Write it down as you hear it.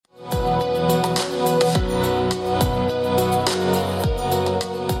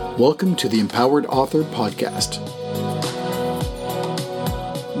Welcome to the Empowered Author Podcast.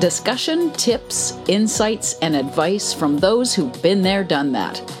 Discussion, tips, insights, and advice from those who've been there, done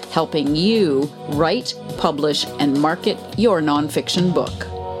that, helping you write, publish, and market your nonfiction book.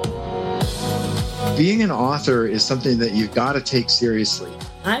 Being an author is something that you've got to take seriously.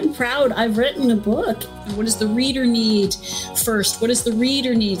 I'm proud I've written a book. What does the reader need first? What does the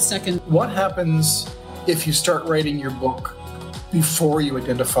reader need second? What happens if you start writing your book before you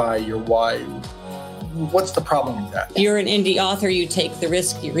identify your why? What's the problem with that? You're an indie author, you take the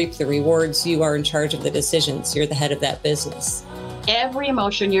risk, you reap the rewards, you are in charge of the decisions, you're the head of that business. Every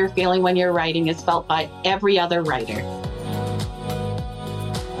emotion you're feeling when you're writing is felt by every other writer.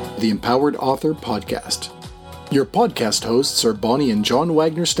 The Empowered Author Podcast. Your podcast hosts are Bonnie and John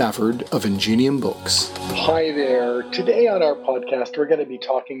Wagner Stafford of Ingenium Books. Hi there. Today on our podcast, we're going to be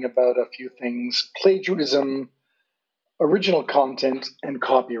talking about a few things: plagiarism, original content, and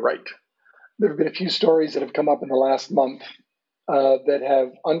copyright. There have been a few stories that have come up in the last month that have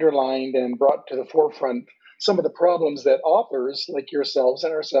underlined and brought to the forefront some of the problems that authors like yourselves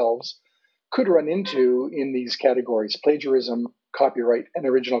and ourselves could run into in these categories: plagiarism, copyright, and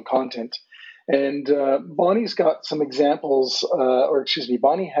original content. And Bonnie's got some examples,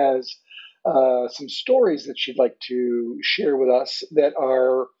 Bonnie has some stories that she'd like to share with us that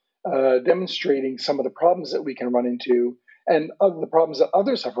are demonstrating some of the problems that we can run into and the problems that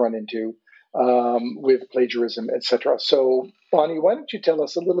others have run into with plagiarism, etc. So, Bonnie, why don't you tell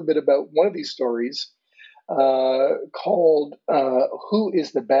us a little bit about one of these stories called Who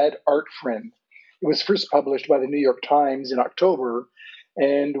is the Bad Art Friend? It was first published by the New York Times in October,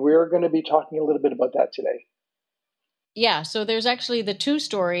 and we're going to be talking a little bit about that today. Yeah, so there's actually the two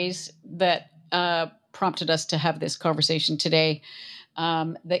stories that prompted us to have this conversation today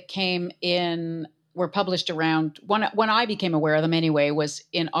that were published around, when I became aware of them anyway, was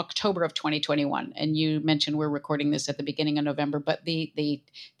in October of 2021. And you mentioned we're recording this at the beginning of November, but the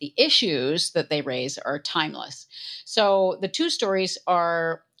issues that they raise are timeless. So the two stories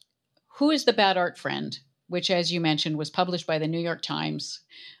are Who is the Bad Art Friend?, which, as you mentioned, was published by the New York Times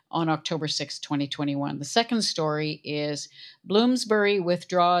on October 6, 2021. The second story is Bloomsbury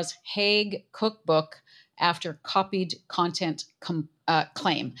withdraws Hague cookbook after copied content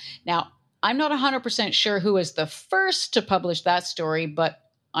claim. Now, I'm not 100% sure who was the first to publish that story,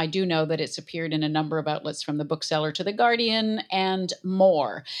 but I do know that it's appeared in a number of outlets, from the Bookseller to The Guardian and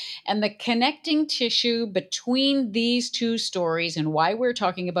more. And the connecting tissue between these two stories and why we're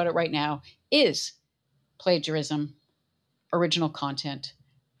talking about it right now is plagiarism, original content,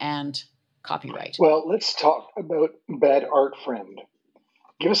 and copyright. Well, let's talk about Bad Art Friend.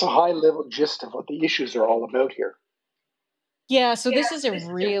 Give us a high-level gist of what the issues are all about here. Yeah, so this is a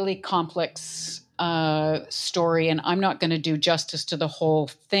really complex story, and I'm not going to do justice to the whole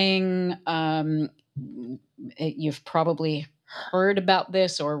thing. You've probably heard about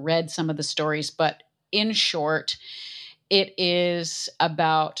this or read some of the stories, but in short, it is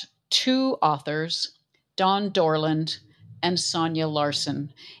about two authors, Don Dorland and Sonia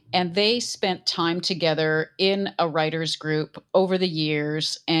Larson, and they spent time together in a writers group over the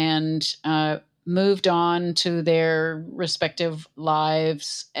years and moved on to their respective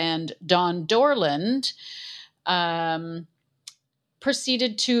lives. And Don Dorland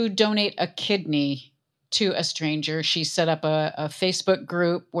proceeded to donate a kidney to a stranger. She set up a Facebook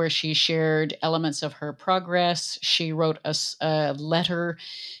group where she shared elements of her progress. She wrote a letter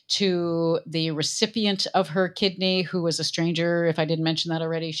to the recipient of her kidney, who was a stranger. If I didn't mention that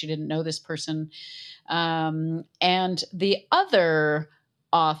already, she didn't know this person. And the other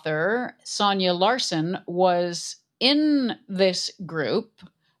author, Sonia Larson, was in this group.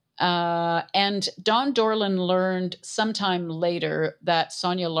 And Don Dorland learned sometime later that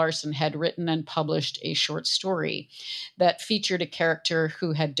Sonia Larson had written and published a short story that featured a character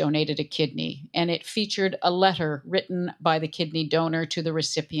who had donated a kidney. And it featured a letter written by the kidney donor to the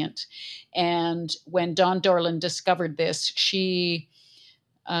recipient. And when Don Dorland discovered this, she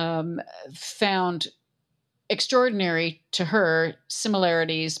found extraordinary to her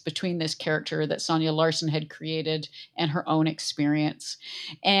similarities between this character that Sonia Larson had created and her own experience.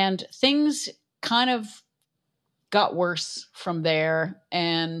 And things kind of got worse from there.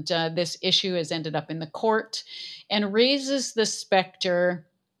 And this issue has ended up in the court and raises the specter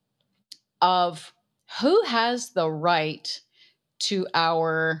of who has the right to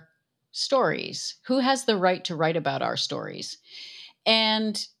our stories? Who has the right to write about our stories?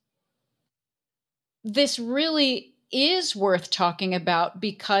 And this really is worth talking about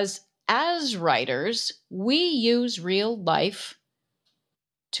because as writers, we use real life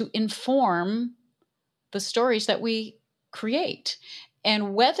to inform the stories that we create.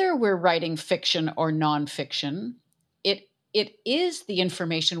 And whether we're writing fiction or nonfiction, it is the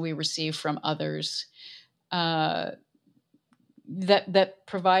information we receive from others that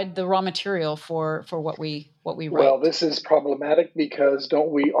provide the raw material for what we write. Well, this is problematic because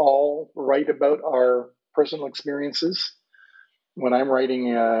don't we all write about our personal experiences? When I'm writing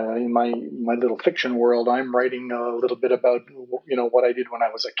in my little fiction world, I'm writing a little bit about what I did when I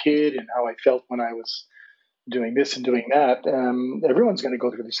was a kid and how I felt when I was doing this and doing that. Everyone's going to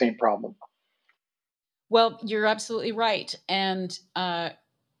go through the same problem. Well, you're absolutely right. And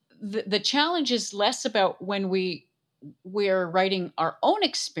the challenge is less about when we're writing our own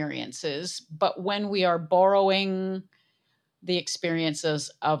experiences, but when we are borrowing the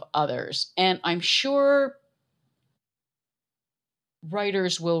experiences of others. And I'm sure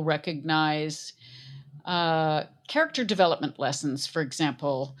writers will recognize character development lessons, for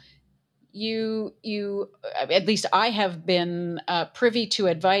example. You at least I have been privy to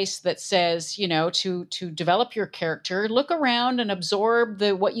advice that says, to develop your character, look around and absorb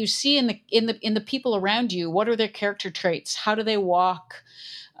what you see in the people around you. What are their character traits? How do they walk?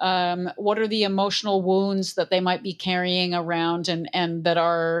 What are the emotional wounds that they might be carrying around and that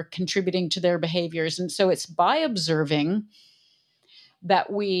are contributing to their behaviors? And so it's by observing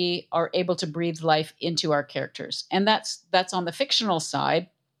that we are able to breathe life into our characters. And that's on the fictional side.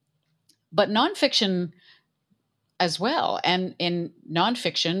 But nonfiction as well. And in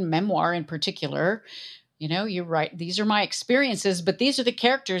nonfiction, memoir in particular, you write, these are my experiences, but these are the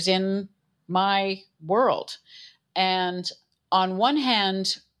characters in my world. And on one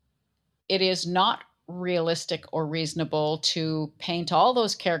hand, it is not realistic or reasonable to paint all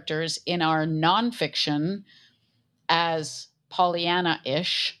those characters in our nonfiction as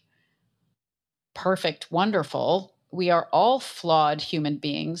Pollyanna-ish, perfect, wonderful. We are all flawed human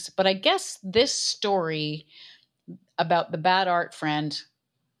beings, but I guess this story about the bad art friend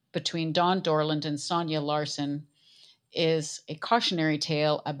between Don Dorland and Sonia Larson is a cautionary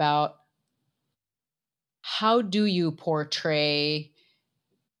tale about how do you portray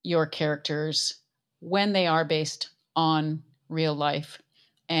your characters when they are based on real life,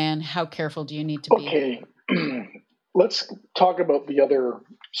 and how careful do you need to be? Okay, let's talk about the other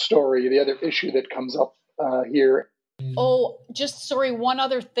story, the other issue that comes up here. Oh, just sorry, one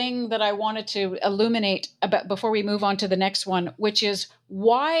other thing that I wanted to illuminate about before we move on to the next one, which is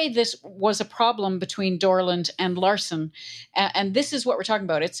why this was a problem between Dorland and Larson. And this is what we're talking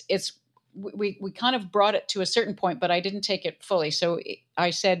about. We kind of brought it to a certain point, but I didn't take it fully. So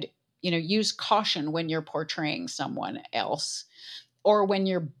I said, use caution when you're portraying someone else, or when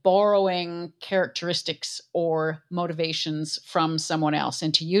you're borrowing characteristics or motivations from someone else,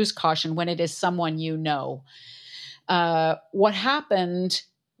 and to use caution when it is someone you know. What happened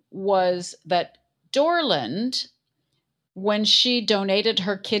was that Dorland, when she donated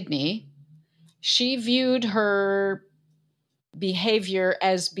her kidney, she viewed her behavior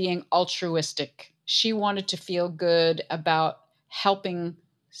as being altruistic. She wanted to feel good about helping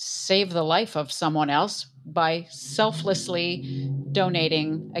save the life of someone else by selflessly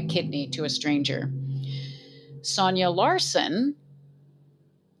donating a kidney to a stranger. Sonia Larson,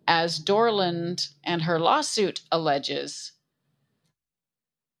 as Dorland and her lawsuit alleges,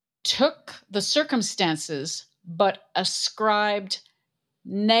 took the circumstances but ascribed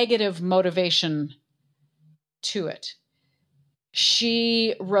negative motivation to it.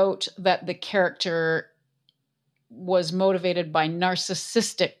 She wrote that the character was motivated by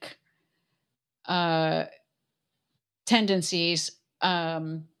narcissistic tendencies,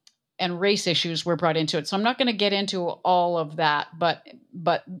 and race issues were brought into it. So I'm not going to get into all of that, but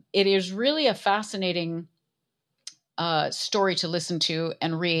it is really a fascinating story to listen to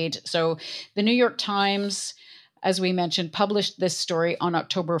and read. So the New York Times, as we mentioned, published this story on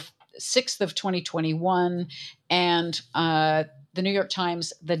October 6th of 2021, and the New York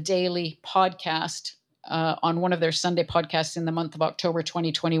Times, The Daily Podcast, on one of their Sunday podcasts in the month of October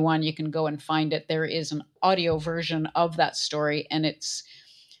 2021. You can go and find it. There is an audio version of that story, and it's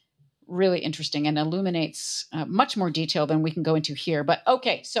really interesting and illuminates much more detail than we can go into here. But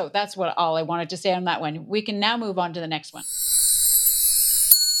okay, so that's all I wanted to say on that one. We can now move on to the next one.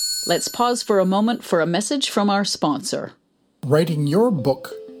 Let's pause for a moment for a message from our sponsor. Writing your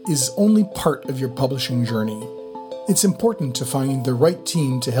book is only part of your publishing journey. It's important to find the right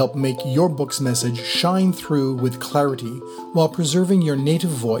team to help make your book's message shine through with clarity while preserving your native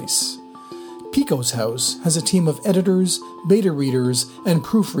voice. Pico's House has a team of editors, beta readers, and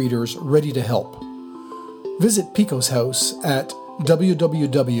proofreaders ready to help. Visit Pico's House at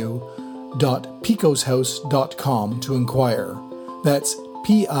www.picoshouse.com to inquire. That's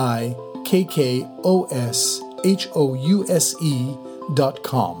PIKKOSHOUSE.com. Now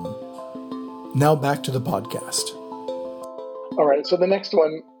back to the podcast. All right, so the next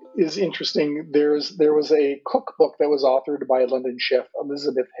one is interesting. There was a cookbook that was authored by London chef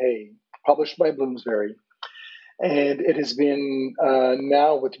Elizabeth Hay, published by Bloomsbury, and it has been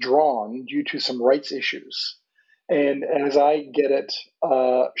now withdrawn due to some rights issues. And as I get it,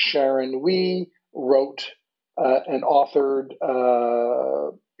 Sharon Wee wrote and authored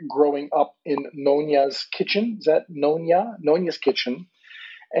Growing Up in Nonia's Kitchen. Is that Nonia? Nonia's Kitchen.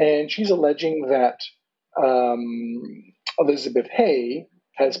 And she's alleging that Elizabeth Hay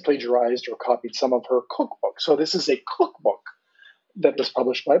has plagiarized or copied some of her cookbook. So this is a cookbook that was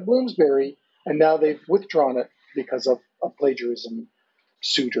published by Bloomsbury, and now they've withdrawn it because of a plagiarism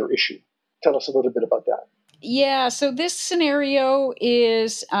suit or issue. Tell us a little bit about that. Yeah, so this scenario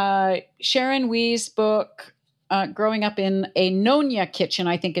is Sharon Wee's book, Growing Up in a Nonia Kitchen,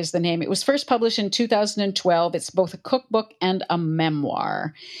 I think is the name. It was first published in 2012. It's both a cookbook and a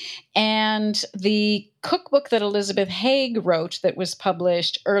memoir. And the cookbook that Elizabeth Hay wrote that was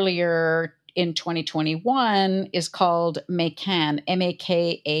published earlier in 2021 is called Makan,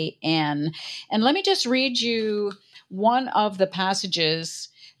 M-A-K-A-N. And let me just read you one of the passages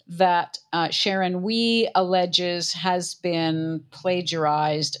that Sharon Wee alleges has been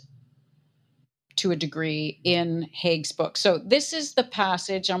plagiarized to a degree in Haig's book. So this is the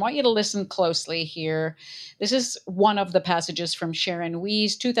passage. I want you to listen closely here. This is one of the passages from Sharon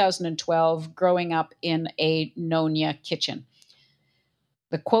Wee's 2012 Growing Up in a Nonia Kitchen.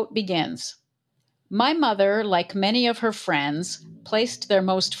 The quote begins, "My mother, like many of her friends, placed their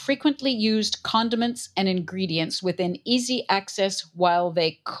most frequently used condiments and ingredients within easy access while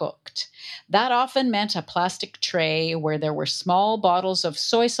they cooked. That often meant a plastic tray where there were small bottles of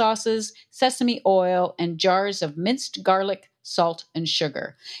soy sauces, sesame oil, and jars of minced garlic, salt, and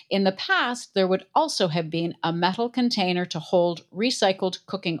sugar. In the past, there would also have been a metal container to hold recycled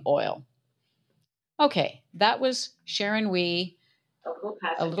cooking oil." Okay, that was Sharon Wee.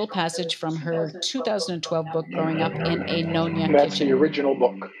 A little passage from her 2012 book, Growing Up in a Nonia Kitchen. That's the original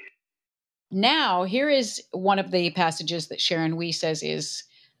book. Now, here is one of the passages that Sharon Wee says is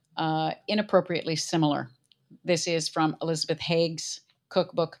inappropriately similar. This is from Elizabeth Haig's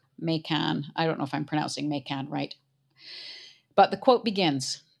cookbook, Makan. I don't know if I'm pronouncing Makan right. But the quote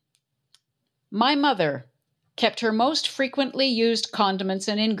begins, "My mother kept her most frequently used condiments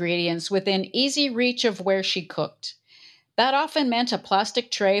and ingredients within easy reach of where she cooked. That often meant a plastic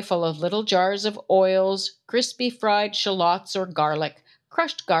tray full of little jars of oils, crispy fried shallots or garlic,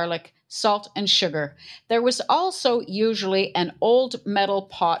 crushed garlic, salt, and sugar. There was also usually an old metal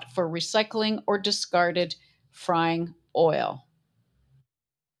pot for recycling or discarded frying oil."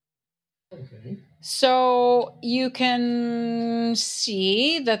 Okay. So you can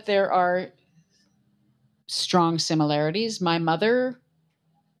see that there are strong similarities. My mother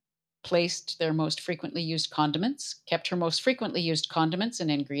placed their most frequently used condiments, kept her most frequently used condiments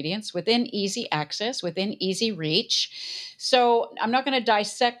and ingredients within easy access, within easy reach. So I'm not going to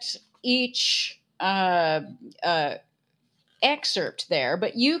dissect each excerpt there,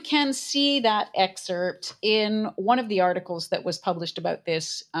 but you can see that excerpt in one of the articles that was published about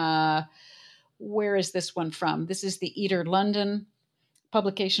this. Where is this one from? This is the Eater London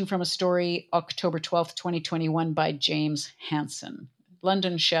publication from a story, October 12th, 2021 by James Hansen.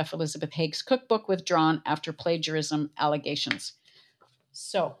 London chef Elizabeth Haig's cookbook withdrawn after plagiarism allegations.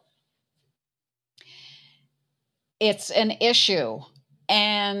 So it's an issue,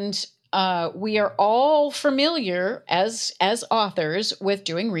 and we are all familiar as authors with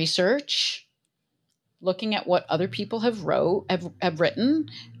doing research, looking at what other people have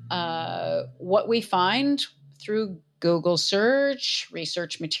written, what we find through Google search,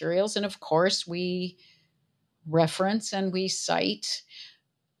 research materials, and of course we reference and we cite,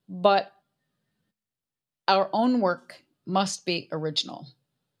 but our own work must be original.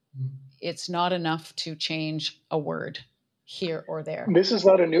 It's not enough to change a word here or there. This is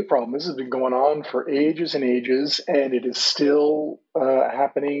not a new problem. This has been going on for ages and ages, and it is still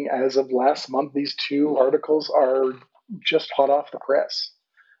happening as of last month. These two articles are just hot off the press.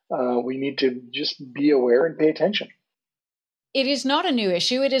 We need to just be aware and pay attention. It is not a new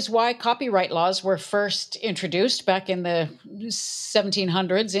issue. It is why copyright laws were first introduced back in the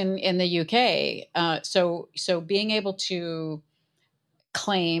 1700s in the UK. So being able to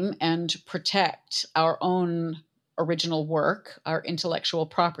claim and protect our own original work, our intellectual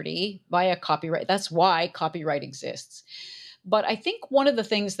property via copyright, that's why copyright exists. But I think one of the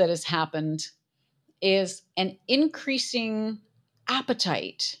things that has happened is an increasing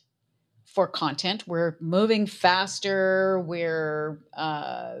appetite for content. We're moving faster. We're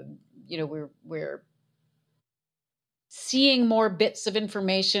seeing more bits of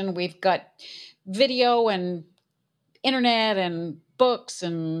information. We've got video and internet and books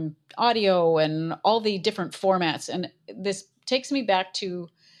and audio and all the different formats. And this takes me back to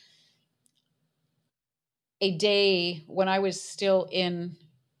a day when I was still in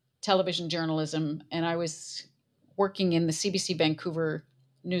television journalism, and I was working in the CBC Vancouver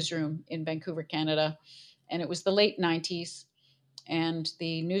newsroom in Vancouver, Canada. And it was the late 90s. And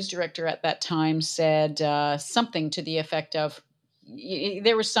the news director at that time said something to the effect of,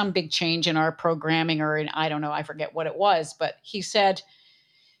 there was some big change in our programming, or in, I don't know, I forget what it was, but he said,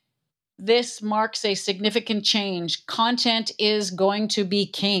 this marks a significant change. Content is going to be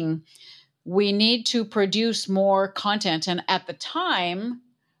king. We need to produce more content. And at the time,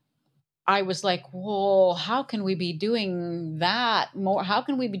 I was like, whoa, how can we be doing that more? How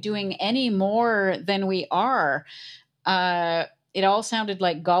can we be doing any more than we are? It all sounded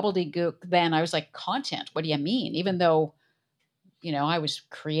like gobbledygook then. I was like, content? What do you mean? Even though, I was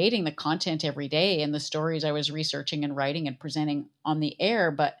creating the content every day and the stories I was researching and writing and presenting on the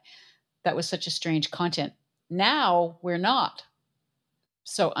air, but that was such a strange content. Now we're not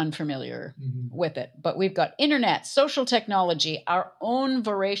so unfamiliar with it, but we've got internet, social technology, our own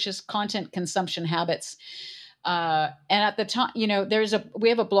voracious content consumption habits. And at the time, we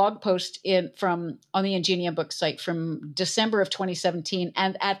have a blog post on the Ingenia book site from December of 2017.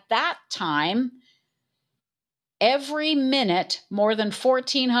 And at that time, every minute, more than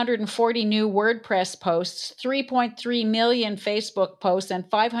 1,440 new WordPress posts, 3.3 million Facebook posts, and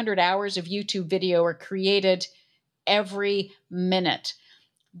 500 hours of YouTube video are created every minute.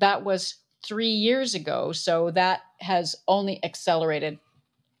 That was 3 years ago, so that has only accelerated.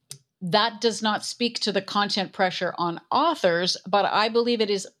 That does not speak to the content pressure on authors, but I believe it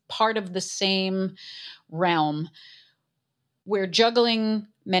is part of the same realm. We're juggling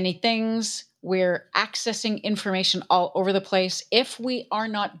many things. We're accessing information all over the place. If we are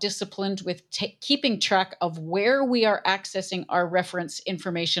not disciplined with keeping track of where we are accessing our reference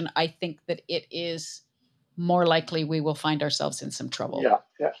information, I think that it is more likely we will find ourselves in some trouble. Yeah.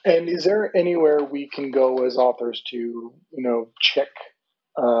 And is there anywhere we can go as authors to, check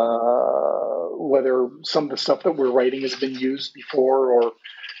whether some of the stuff that we're writing has been used before, or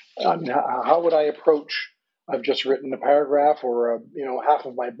how would I approach? I've just written a paragraph or half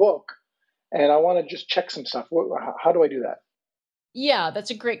of my book, and I want to just check some stuff. How do I do that? Yeah, that's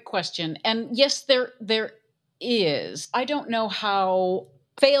a great question. And yes, there is. I don't know how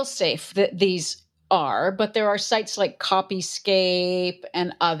fail-safe these are, but there are sites like Copyscape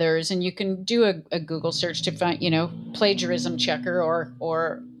and others, and you can do a Google search to find, plagiarism checker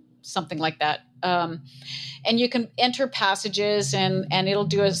or something like that. And you can enter passages, and they'll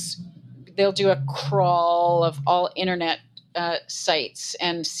do a crawl of all internet sites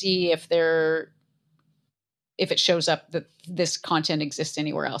and see if it shows up that this content exists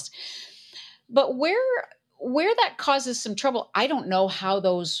anywhere else. But where that causes some trouble, I don't know how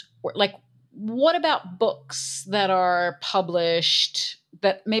those work. Like, what about books that are published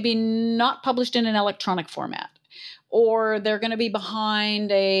that maybe not published in an electronic format, or they're going to be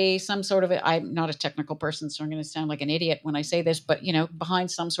behind some sort of I'm not a technical person, so I'm going to sound like an idiot when I say this, but behind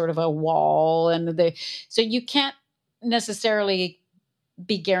some sort of a wall, and so you can't necessarily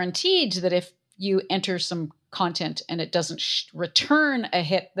be guaranteed that if you enter some content and it doesn't return a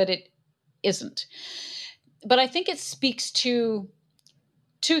hit, that it isn't. But I think it speaks to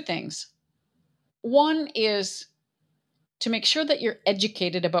two things. One is to make sure that you're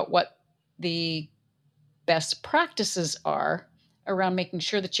educated about what the best practices are around making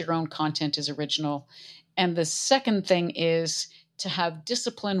sure that your own content is original. And the second thing is to have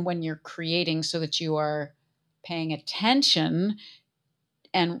discipline when you're creating, so that you are paying attention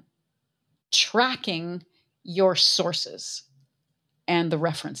and tracking your sources and the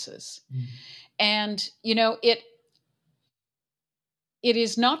references. And, it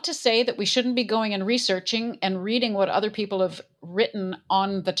is not to say that we shouldn't be going and researching and reading what other people have written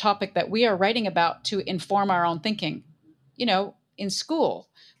on the topic that we are writing about to inform our own thinking. In school,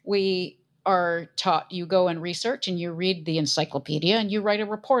 we are taught you go and research and you read the encyclopedia and you write a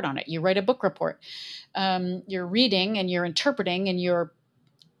report on it. You write a book report. You're reading and you're interpreting and you're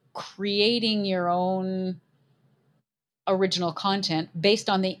creating your own original content based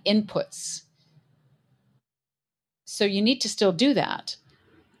on the inputs. So you need to still do that,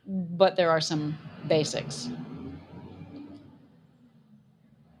 but there are some basics.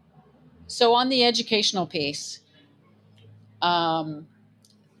 So on the educational piece,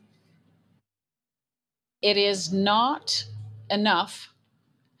 it is not enough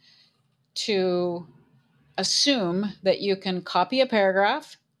to assume that you can copy a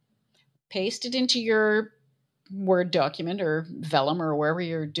paragraph, paste it into your Word document or vellum or wherever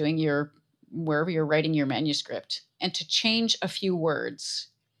you're writing your manuscript, and to change a few words,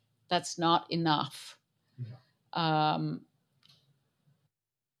 that's not enough.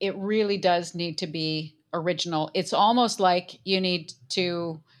 It really does need to be original. It's almost like you need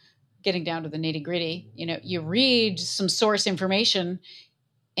to, getting down to the nitty gritty, you read some source information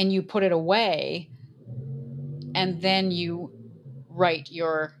and you put it away, and then you write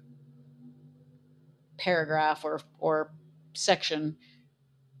your paragraph or section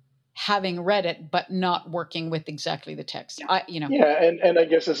having read it, but not working with exactly the text. Yeah, and I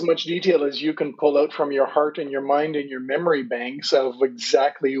guess as much detail as you can pull out from your heart and your mind and your memory banks of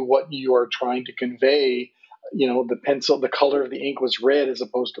exactly what you are trying to convey, the pencil, the color of the ink was red as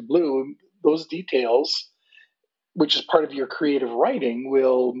opposed to blue, those details, which is part of your creative writing,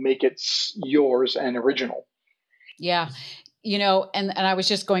 will make it yours and original. Yeah. And I was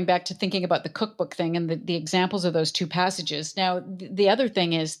just going back to thinking about the cookbook thing and the examples of those two passages. Now, the other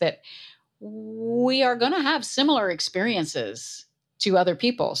thing is that we are going to have similar experiences to other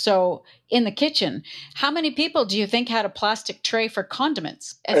people. So in the kitchen, how many people do you think had a plastic tray for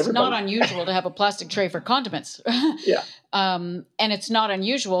condiments? It's not unusual to have a plastic tray for condiments. Yeah. And it's not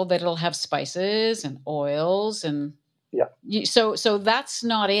unusual that it'll have spices and oils and so that's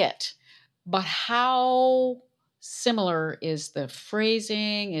not it. But how similar is the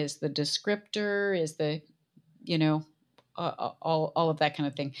phrasing, is the descriptor, is the, all of that kind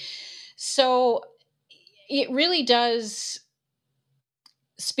of thing. So it really does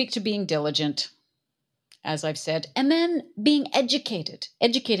speak to being diligent, as I've said, and then being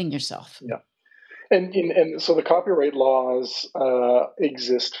educating yourself. Yeah. And so the copyright laws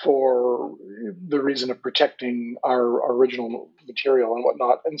exist for the reason of protecting our original material and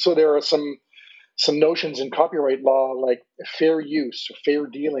whatnot. And so there are some notions in copyright law like fair use or fair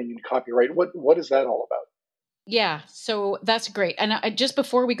dealing in copyright. What is that all about? Yeah, so that's great. And just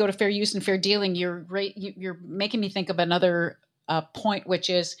before we go to fair use and fair dealing, you're making me think of another point, which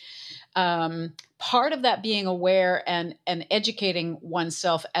is part of that being aware and educating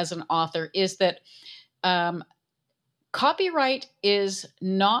oneself as an author is that copyright is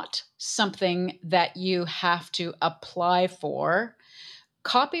not something that you have to apply for.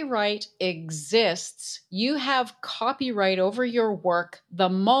 Copyright exists. You have copyright over your work the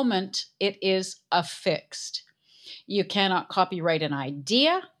moment it is affixed. You cannot copyright an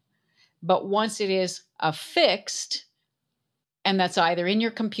idea, but once it is affixed, and that's either in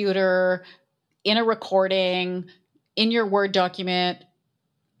your computer, in a recording, in your Word document,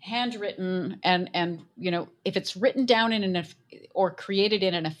 handwritten, and if it's written down or created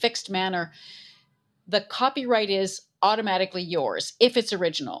in an affixed manner, the copyright is automatically yours if it's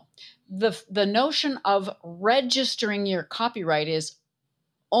original. The notion of registering your copyright is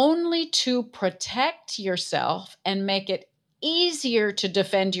only to protect yourself and make it easier to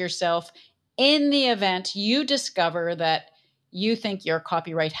defend yourself in the event you discover that you think your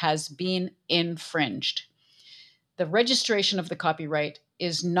copyright has been infringed. The registration of the copyright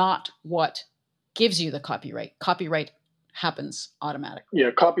is not what gives you the copyright. Copyright happens automatically.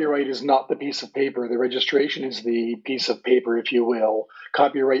 Yeah, copyright is not the piece of paper. The registration is the piece of paper, if you will.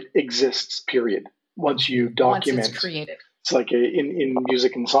 Copyright exists, period. Once you document. Once it's created. It's like in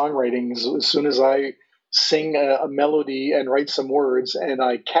music and songwriting, as soon as I sing a melody and write some words and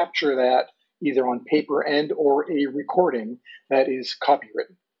I capture that either on paper and or a recording, that is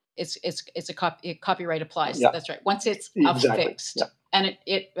copywritten. Copyright applies. Yeah. That's right. Once it's Exactly. affixed, yeah. And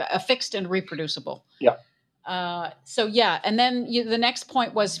it affixed and reproducible. Yeah. And then the next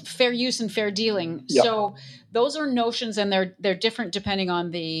point was fair use and fair dealing. Yeah. So those are notions, and they're different depending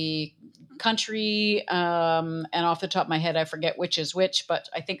on the country. And off the top of my head, I forget which is which, but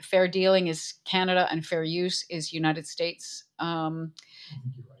I think fair dealing is Canada and fair use is United States. But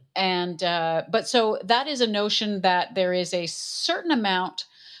so that is a notion that there is a certain amount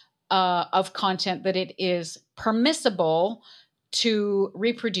of content that it is permissible to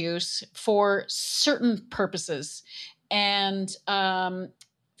reproduce for certain purposes. And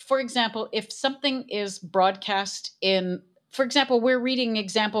for example, if something is broadcast for example, we're reading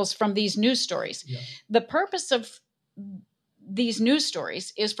examples from these news stories. Yeah. The purpose of these news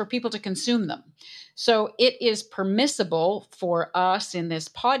stories is for people to consume them. So it is permissible for us in this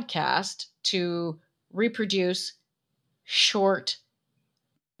podcast to reproduce short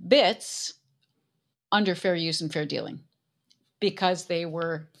bits under fair use and fair dealing because they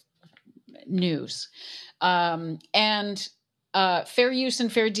were news. Fair use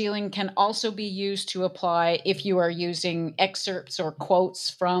and fair dealing can also be used to apply if you are using excerpts or quotes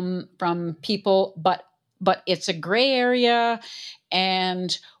from people, but it's a gray area.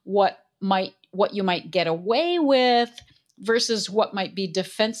 And what what you might get away with versus what might be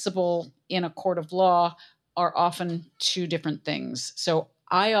defensible in a court of law are often two different things. So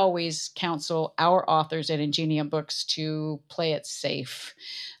I always counsel our authors at Ingenium Books to play it safe,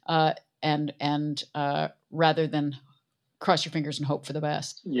 and rather than cross your fingers and hope for the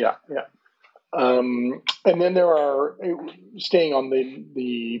best. Yeah. And then there are, staying on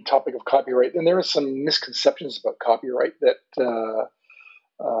the topic of copyright, and there are some misconceptions about copyright that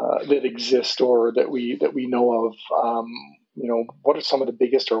exist or that we know of. What are some of the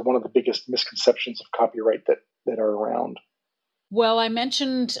biggest, or one of the biggest misconceptions of copyright that are around? Well, I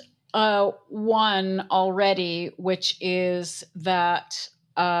mentioned one already, which is that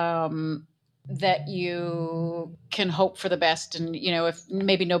that you can hope for the best, and if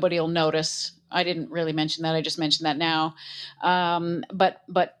maybe nobody will notice. I didn't really mention that. I just mentioned that now.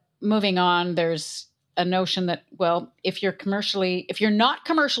 But moving on, there's a notion that, well, if you're not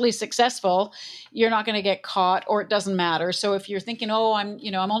commercially successful, you're not going to get caught, or it doesn't matter. So if you're thinking, I'm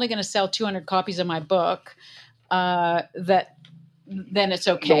only going to sell 200 copies of my book, then it's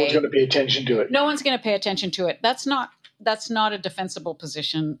okay. No one's going to pay attention to it. No one's going to pay attention to it. That's not a defensible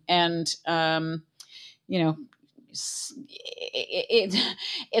position. And, it's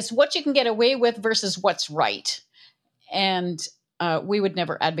what you can get away with versus what's right. And we would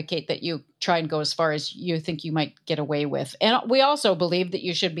never advocate that you try and go as far as you think you might get away with. And we also believe that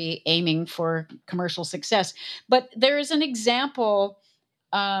you should be aiming for commercial success. But there is an example.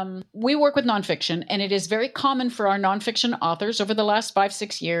 We work with nonfiction, and it is very common for our nonfiction authors over the last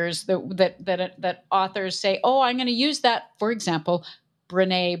 5-6 years that authors say, I'm going to use that, for example,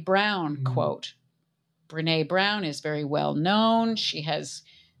 Brené Brown quote. Brené Brown is very well known. She has,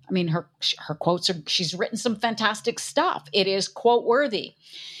 her quotes she's written some fantastic stuff. It is quote worthy.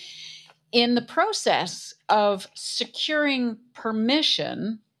 In the process of securing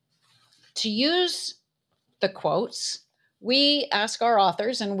permission to use the quotes, we ask our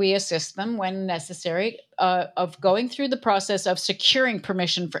authors, and we assist them when necessary, of going through the process of securing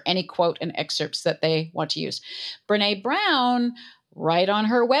permission for any quote and excerpts that they want to use. Brené Brown, right on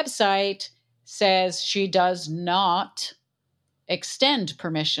her website, says she does not extend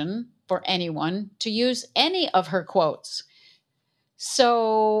permission for anyone to use any of her quotes.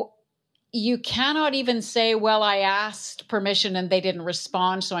 So you cannot even say, well, I asked permission and they didn't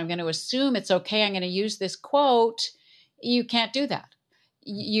respond, so I'm going to assume it's okay. I'm going to use this quote. You can't do that.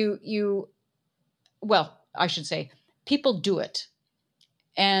 Well, I should say, people do it,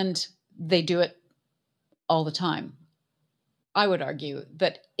 and they do it all the time. I would argue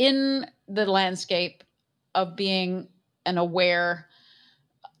that in the landscape of being an aware,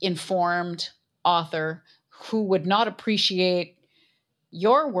 informed author who would not appreciate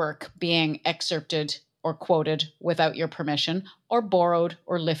your work being excerpted or quoted without your permission, or borrowed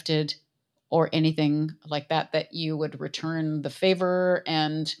or lifted or anything like that you would return the favor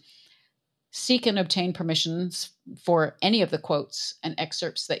and seek and obtain permissions for any of the quotes and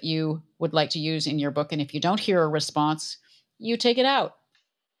excerpts that you would like to use in your book. And if you don't hear a response, you take it out.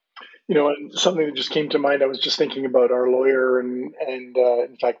 And something that just came to mind, I was just thinking about our lawyer, and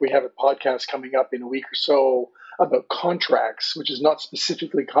in fact, we have a podcast coming up in a week or so about contracts, which is not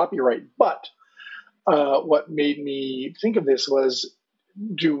specifically copyright. But what made me think of this was,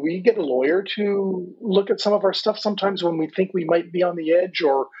 do we get a lawyer to look at some of our stuff sometimes when we think we might be on the edge,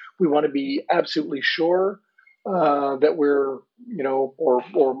 or we want to be absolutely sure that we're,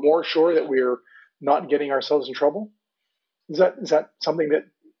 or more sure that we're not getting ourselves in trouble? Is that something that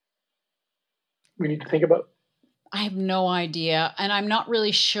we need to think about? I have no idea. And I'm not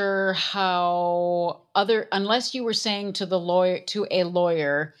really sure how unless you were saying to a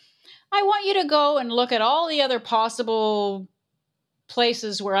lawyer, I want you to go and look at all the other possible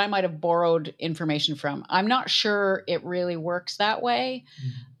places where I might have borrowed information from. I'm not sure it really works that way.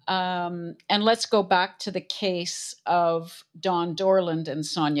 And let's go back to the case of Don Dorland and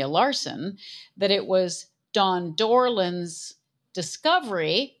Sonia Larson, that it was Don Dorland's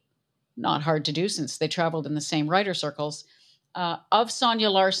discovery, not hard to do since they traveled in the same writer circles, of Sonia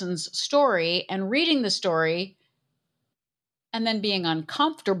Larson's story, and reading the story and then being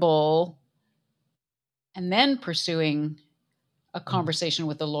uncomfortable and then pursuing a conversation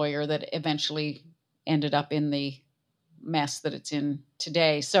with the lawyer that eventually ended up in the mess that it's in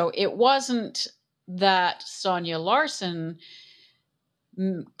today. So it wasn't that Sonia Larson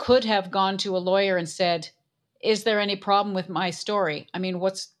could have gone to a lawyer and said, is there any problem with my story?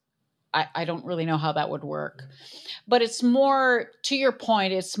 I don't really know how that would work. But it's more, to your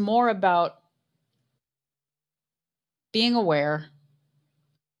point, it's more about being aware,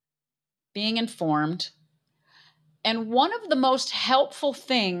 being informed, And one of the most helpful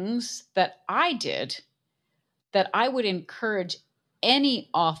things that I did, that I would encourage any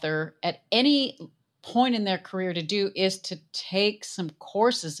author at any point in their career to do, is to take some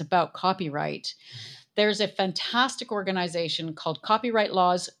courses about copyright. There's a fantastic organization called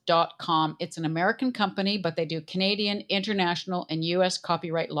copyrightlaws.com. It's an American company, but they do Canadian, international, and US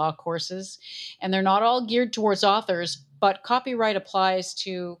copyright law courses. And they're not all geared towards authors, but copyright applies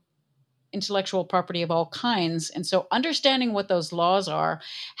to intellectual property of all kinds. And so understanding what those laws are,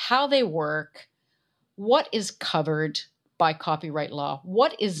 how they work, what is covered by copyright law,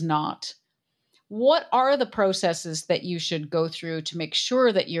 what is not, what are the processes that you should go through to make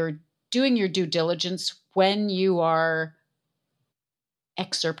sure that you're doing your due diligence when you are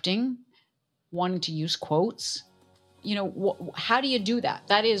excerpting, wanting to use quotes. How do you do that?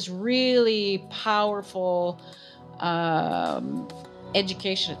 That is really powerful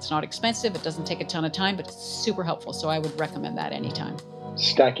education. It's not expensive. It doesn't take a ton of time, but it's super helpful. So I would recommend that anytime.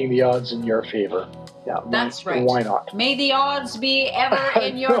 Stacking the odds in your favor. Yeah, that's right. Why not? May the odds be ever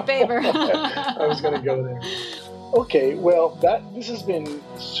in your favor. I was going to go there. Okay, well, this has been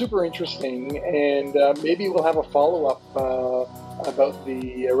super interesting, and maybe we'll have a follow-up about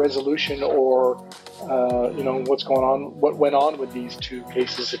the resolution, or what's going on, what went on with these two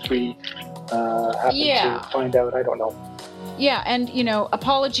cases if we happen to find out. I don't know. Yeah, and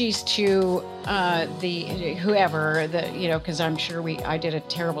apologies to because I'm sure I did a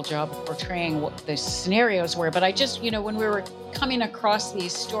terrible job of portraying what the scenarios were. But I just, when we were coming across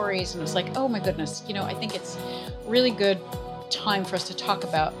these stories, and it was like, oh my goodness, I think it's really good time for us to talk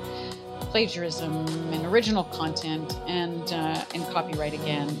about plagiarism and original content and copyright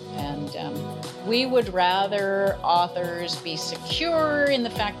again. And we would rather authors be secure in the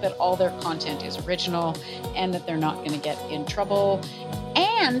fact that all their content is original and that they're not going to get in trouble.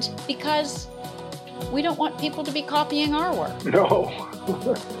 And because we don't want people to be copying our work. No.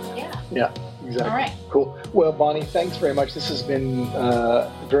 Yeah, exactly. All right. Cool. Well, Bonnie, thanks very much. This has been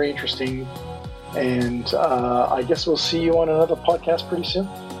very interesting. And I guess we'll see you on another podcast pretty soon.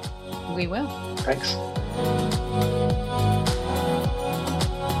 We will. Thanks.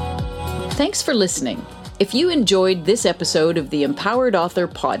 Thanks for listening. If you enjoyed this episode of the Empowered Author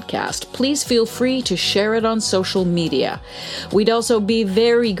Podcast, please feel free to share it on social media. We'd also be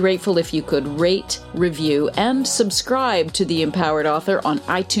very grateful if you could rate, review, and subscribe to the Empowered Author on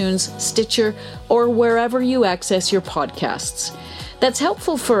iTunes, Stitcher, or wherever you access your podcasts. That's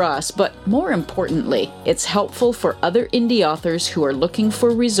helpful for us, but more importantly, it's helpful for other indie authors who are looking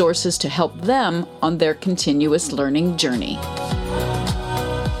for resources to help them on their continuous learning journey.